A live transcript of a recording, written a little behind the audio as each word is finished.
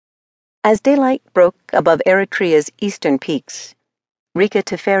As daylight broke above Eritrea's eastern peaks, Rika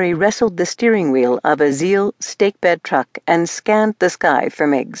Teferi wrestled the steering wheel of a Zeal stake-bed truck and scanned the sky for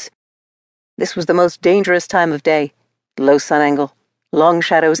MiGs. This was the most dangerous time of day. Low sun angle, long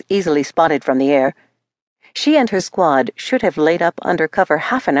shadows easily spotted from the air. She and her squad should have laid up under cover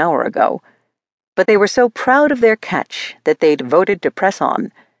half an hour ago, but they were so proud of their catch that they'd voted to press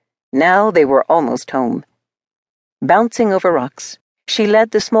on. Now they were almost home. Bouncing over rocks, she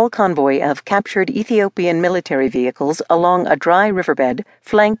led the small convoy of captured Ethiopian military vehicles along a dry riverbed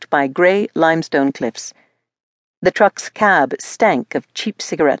flanked by gray limestone cliffs. The truck's cab stank of cheap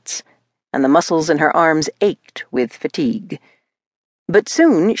cigarettes, and the muscles in her arms ached with fatigue. But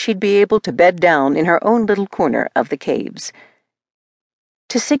soon she'd be able to bed down in her own little corner of the caves.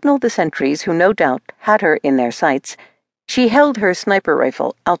 To signal the sentries who no doubt had her in their sights, she held her sniper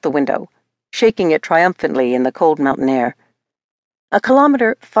rifle out the window, shaking it triumphantly in the cold mountain air. A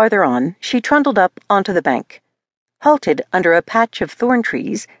kilometer farther on, she trundled up onto the bank, halted under a patch of thorn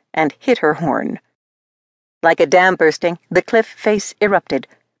trees, and hit her horn. Like a dam bursting, the cliff face erupted,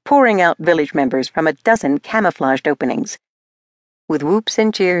 pouring out village members from a dozen camouflaged openings. With whoops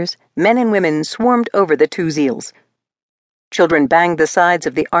and cheers, men and women swarmed over the two Zeals. Children banged the sides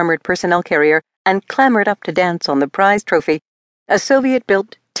of the armored personnel carrier and clamored up to dance on the prize trophy, a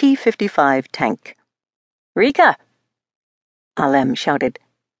Soviet-built T-55 tank. "Rika!" Alem shouted.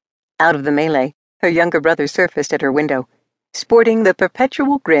 Out of the melee, her younger brother surfaced at her window, sporting the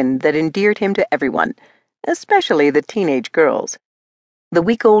perpetual grin that endeared him to everyone, especially the teenage girls. The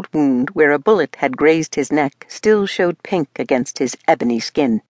week-old wound where a bullet had grazed his neck still showed pink against his ebony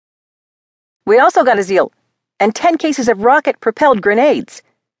skin. "We also got a Zeal, and 10 cases of rocket-propelled grenades."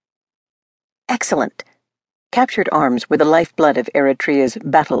 Excellent. Captured arms were the lifeblood of Eritrea's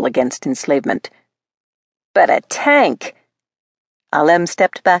battle against enslavement. But a tank! Alem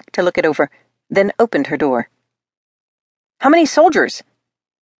stepped back to look it over, then opened her door. "How many soldiers?"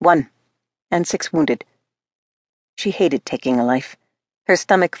 "1, and 6 wounded." She hated taking a life. Her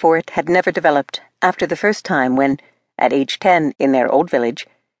stomach for it had never developed after the first time when, at age 10 in their old village,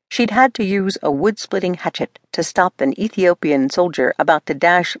 she'd had to use a wood-splitting hatchet to stop an Ethiopian soldier about to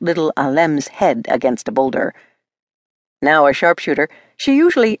dash little Alem's head against a boulder. Now a sharpshooter, she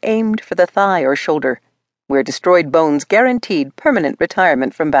usually aimed for the thigh or shoulder, where destroyed bones guaranteed permanent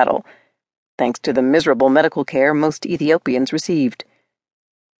retirement from battle, thanks to the miserable medical care most Ethiopians received.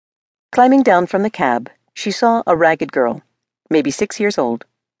 Climbing down from the cab, she saw a ragged girl, maybe 6 years old,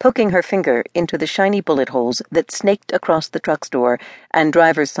 poking her finger into the shiny bullet holes that snaked across the truck's door and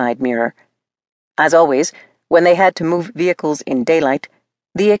driver's side mirror. As always, when they had to move vehicles in daylight,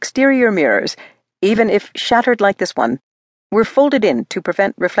 the exterior mirrors, even if shattered like this one, were folded in to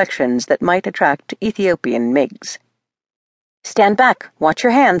prevent reflections that might attract Ethiopian MiGs. "Stand back, watch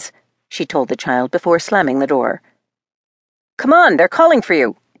your hands," she told the child before slamming the door. "Come on, they're calling for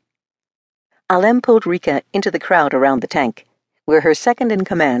you." Alem pulled Rika into the crowd around the tank, where her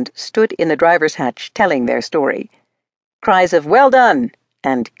second-in-command stood in the driver's hatch telling their story. Cries of "Well done!"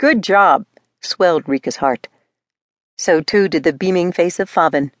 and "Good job!" swelled Rika's heart. So too did the beaming face of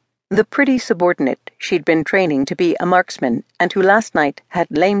Favin, the pretty subordinate she'd been training to be a marksman and who last night had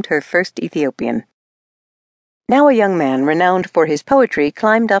lamed her first Ethiopian. Now a young man renowned for his poetry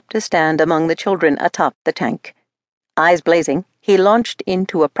climbed up to stand among the children atop the tank. Eyes blazing, he launched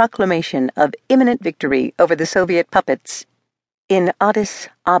into a proclamation of imminent victory over the Soviet puppets in Addis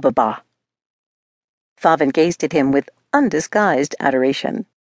Ababa. Favin gazed at him with undisguised adoration.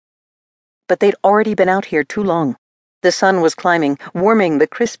 But they'd already been out here too long. The sun was climbing, warming the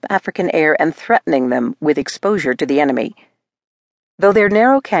crisp African air and threatening them with exposure to the enemy. Though their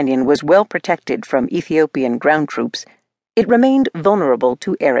narrow canyon was well protected from Ethiopian ground troops, it remained vulnerable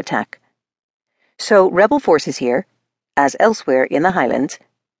to air attack. So rebel forces here, as elsewhere in the highlands,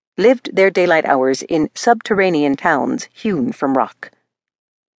 lived their daylight hours in subterranean towns hewn from rock.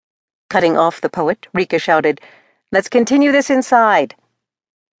 Cutting off the poet, Rika shouted, "Let's continue this inside."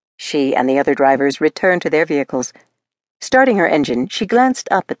 She and the other drivers returned to their vehicles. Starting her engine, she glanced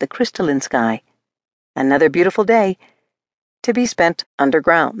up at the crystalline sky. Another beautiful day, to be spent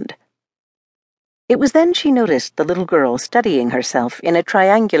underground. It was then she noticed the little girl studying herself in a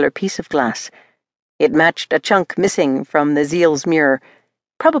triangular piece of glass. It matched a chunk missing from the Zeal's mirror,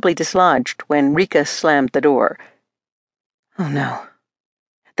 probably dislodged when Rika slammed the door. Oh no.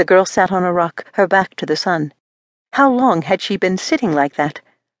 The girl sat on a rock, her back to the sun. How long had she been sitting like that?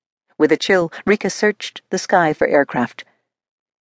 With a chill, Rika searched the sky for aircraft.